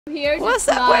Here, what's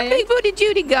up? Where Big Booty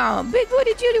Judy gone? Big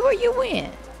Booty Judy, where you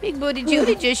went? Big Booty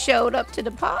Judy just showed up to the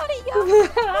party, y'all.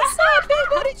 What's up, Big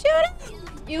Booty Judy?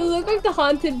 You look like the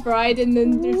haunted bride, and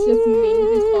then there's just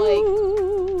me, just like.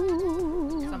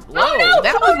 Whoa, oh, no!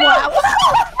 That was wild.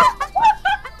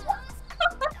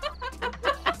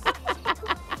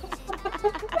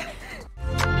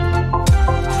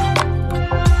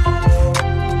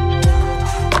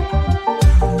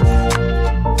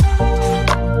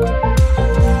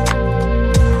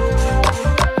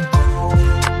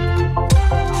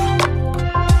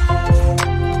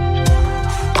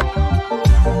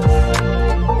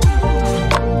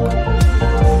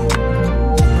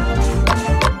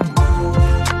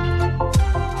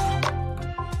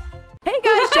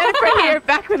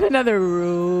 Back with another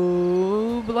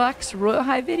Roblox Royale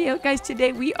High video. Guys,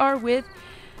 today we are with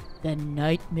the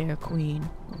Nightmare Queen.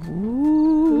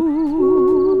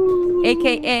 Ooh.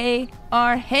 AKA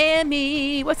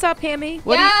RHami. What's up, Hammy?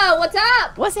 What's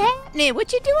up? What's happening?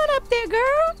 What you doing up there,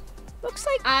 girl? Looks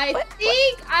like I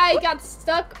got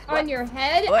stuck on your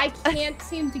head. What? I can't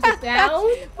seem to get down.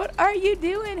 What are you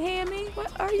doing, Hammy?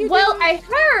 What are you doing? Well, I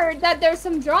heard that there's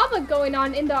some drama going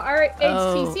on in the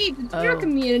RHTC, the Twitter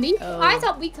community. I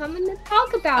thought we'd come in and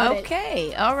talk about it.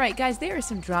 Okay. All right, guys, there is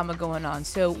some drama going on.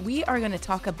 So we are going to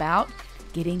talk about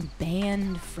getting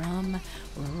banned from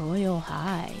Royale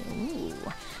High. Ooh.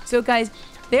 So, guys,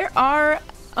 there are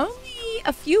only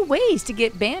a few ways to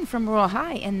get banned from Royale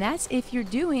High, and that's if you're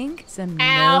doing some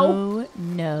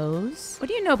no-nos. What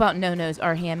do you know about no-nos,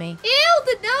 RHami? Ew,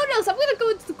 the no-nos. I'm gonna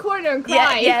go into the corner and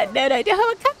cry. Yeah, no.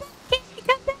 Come back.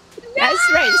 No!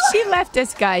 That's right. She left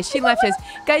us, guys. She left us.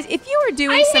 Guys, if you were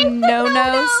doing some no-nos.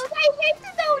 I hate the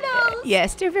no-nos.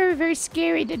 Yes, they're very, very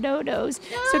scary, the no-nos.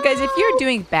 No. So, guys, if you're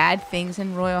doing bad things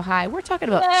in Royale High, we're talking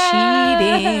about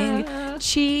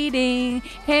cheating.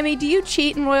 Hammy, do you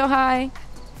cheat in Royale High?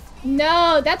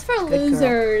 No, that's for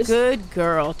losers. Good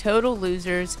girl. Total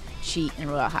losers cheat in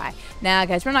Royale High. Now,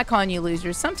 guys, we're not calling you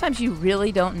losers. Sometimes you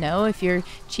really don't know if you're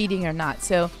cheating or not.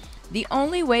 So the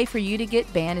only way for you to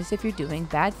get banned is if you're doing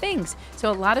bad things.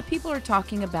 So a lot of people are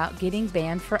talking about getting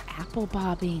banned for apple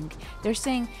bobbing. They're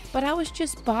saying, but I was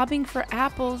just bobbing for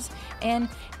apples. And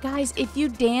guys, if you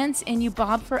dance and you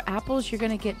bob for apples, you're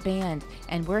going to get banned.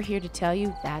 And we're here to tell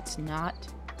you that's not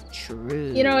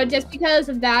true. You know, just because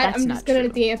of that, I'm just gonna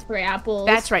dance for apples.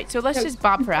 That's right. So let's just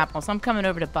bob for apples. I'm coming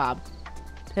over to Bob.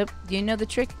 Do you know the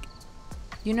trick?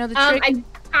 You know the trick? I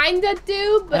kinda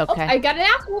do, but okay. I got an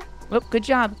apple. Oh, good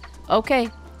job. Okay,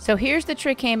 so here's the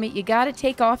trick, Hammy. You gotta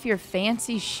take off your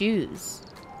fancy shoes.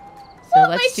 So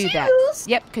let's do that.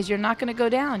 Yep, because you're not gonna go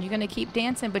down. You're gonna keep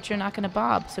dancing, but you're not gonna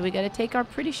bob. So we gotta take our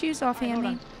pretty shoes off,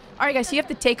 Hammy. All right, guys. So you have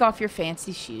to take off your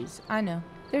fancy shoes. I know.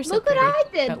 Look what I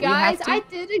did, guys. I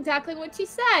did exactly what she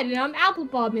said, and I'm apple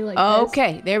bobbing like this.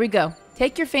 Okay, there we go.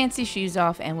 Take your fancy shoes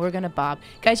off, and we're going to bob.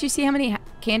 Guys, you see how many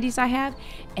candies I have?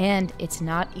 And it's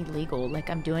not illegal. Like,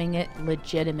 I'm doing it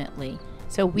legitimately.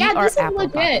 So we are apple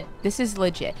bobbing. This is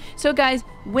legit. So, guys,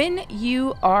 when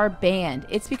you are banned,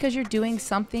 it's because you're doing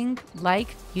something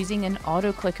like using an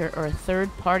Autoclicker or a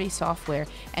third-party software.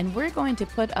 And we're going to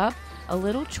put up a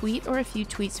little tweet or a few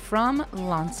tweets from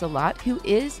Lancelot, who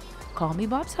is Call Me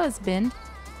Bob's husband.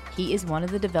 He is one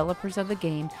of the developers of the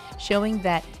game, showing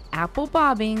that apple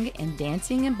bobbing and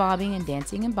dancing and bobbing and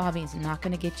dancing and bobbing is not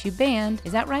going to get you banned.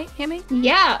 Is that right, Hammy?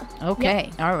 Yeah. Okay.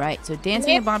 Yep. All right. So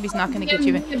dancing and bobbing is not going to get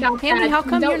you banned. Hammy, how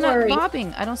come you're not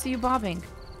bobbing? I don't see you bobbing.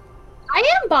 I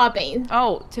am bobbing.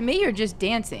 Oh, to me, you're just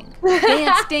dancing.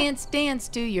 Dance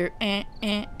to your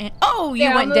Oh,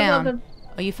 you went down.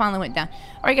 Oh, you finally went down.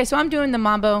 All right, guys, so I'm doing the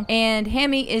mambo, and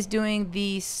Hammy is doing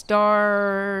the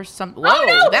star... Whoa, oh,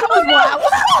 no, that was wild.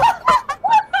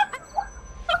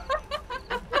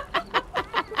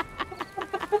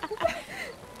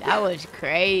 That was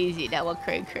crazy. That was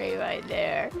cray-cray right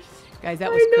there. Guys, that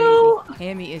was crazy.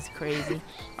 Hammy is crazy.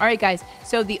 All right, guys,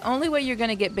 so the only way you're going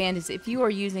to get banned is if you are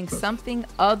using something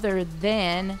other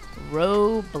than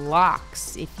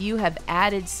Roblox. If you have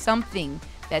added something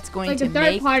that's going to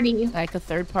make like a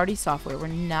third-party software. We're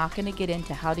not going to get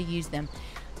into how to use them.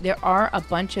 There are a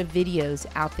bunch of videos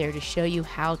out there to show you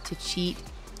how to cheat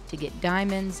to get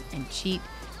diamonds and cheat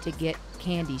to get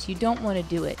candies. You don't want to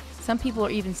do it. Some people are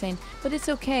even saying, but it's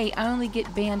okay. I only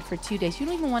get banned for 2 days. You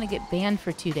don't even want to get banned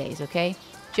for 2 days, okay?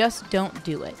 Just don't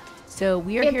do it. So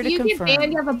we are here to confirm. If you get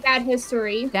banned, you have a bad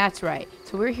history. That's right.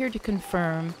 So we're here to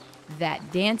confirm that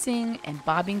dancing and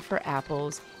bobbing for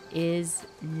apples is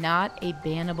not a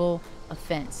bannable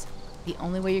offense. The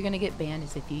only way you're going to get banned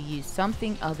is if you use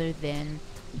something other than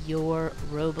your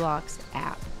Roblox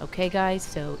app. Okay, guys?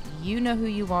 So you know who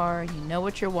you are. You know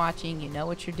what you're watching. You know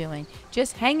what you're doing.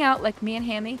 Just hang out like me and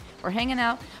Hammy. We're hanging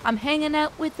out. I'm hanging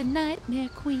out with the Nightmare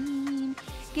Queen.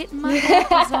 Getting my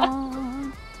apples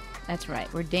on. That's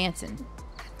right. We're dancing.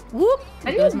 Whoop!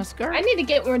 There goes my skirt. I need to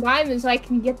get more diamonds so I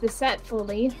can get the set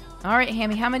fully. All right,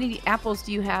 Hammy, how many apples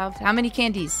do you have? How many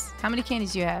candies? How many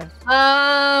candies do you have?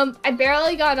 I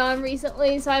barely got on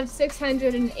recently, so I have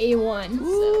 681.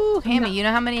 Ooh, Hammy, you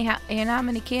know how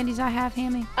many candies I have,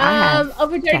 Hammy?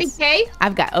 Over 30K? Yes,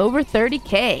 I've got over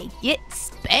 30K. Get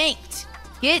spanked.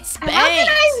 Get spanked. How can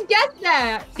I get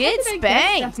that? Get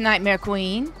spanked, Nightmare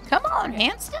Queen. Come on,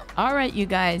 hamster. All right, you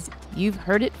guys. You've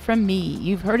heard it from me.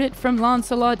 You've heard it from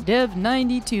Lancelot Dev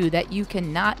 92 that you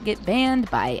cannot get banned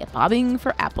by bobbing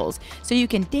for apples. So you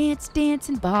can dance, dance,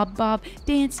 and bob, bob.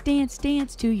 Dance, dance,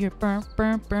 dance to your burm,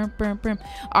 burm, burm, burm, burm.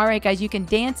 All right, guys. You can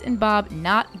dance and bob,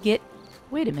 not get...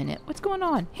 Wait a minute. What's going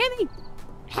on? Hammy!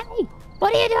 Hammy!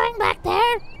 What are you doing back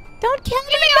there? Don't kill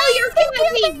me! Give me all your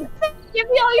candy! Give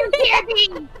me all your candy!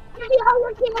 Give me all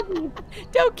your candy!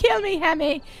 Don't kill me,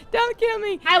 Hammy! Don't kill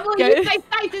me! I will use my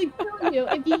scythe to kill you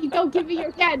if you don't give me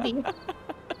your candy.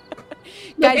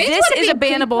 Guys, this is a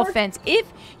bannable offense.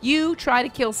 If you try to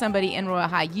kill somebody in Royale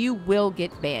High, you will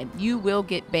get banned. You will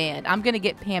get banned. I'm going to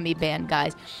get Hammy banned,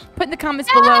 guys. Put in the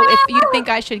comments below if you think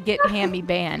I should get Hammy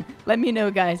banned. Let me know,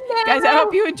 guys. No. Guys, I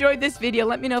hope you enjoyed this video.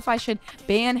 Let me know if I should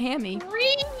ban Hammy.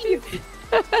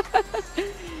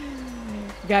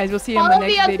 Guys, we'll see you in the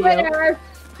next video.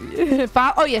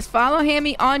 Follow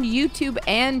Hammy on YouTube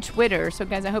and Twitter. So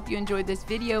guys, I hope you enjoyed this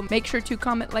video. Make sure to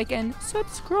comment, like, and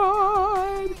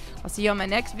subscribe. I'll see you on my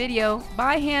next video.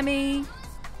 Bye, Hammy.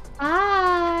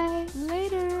 Bye.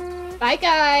 Later. Bye,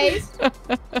 guys.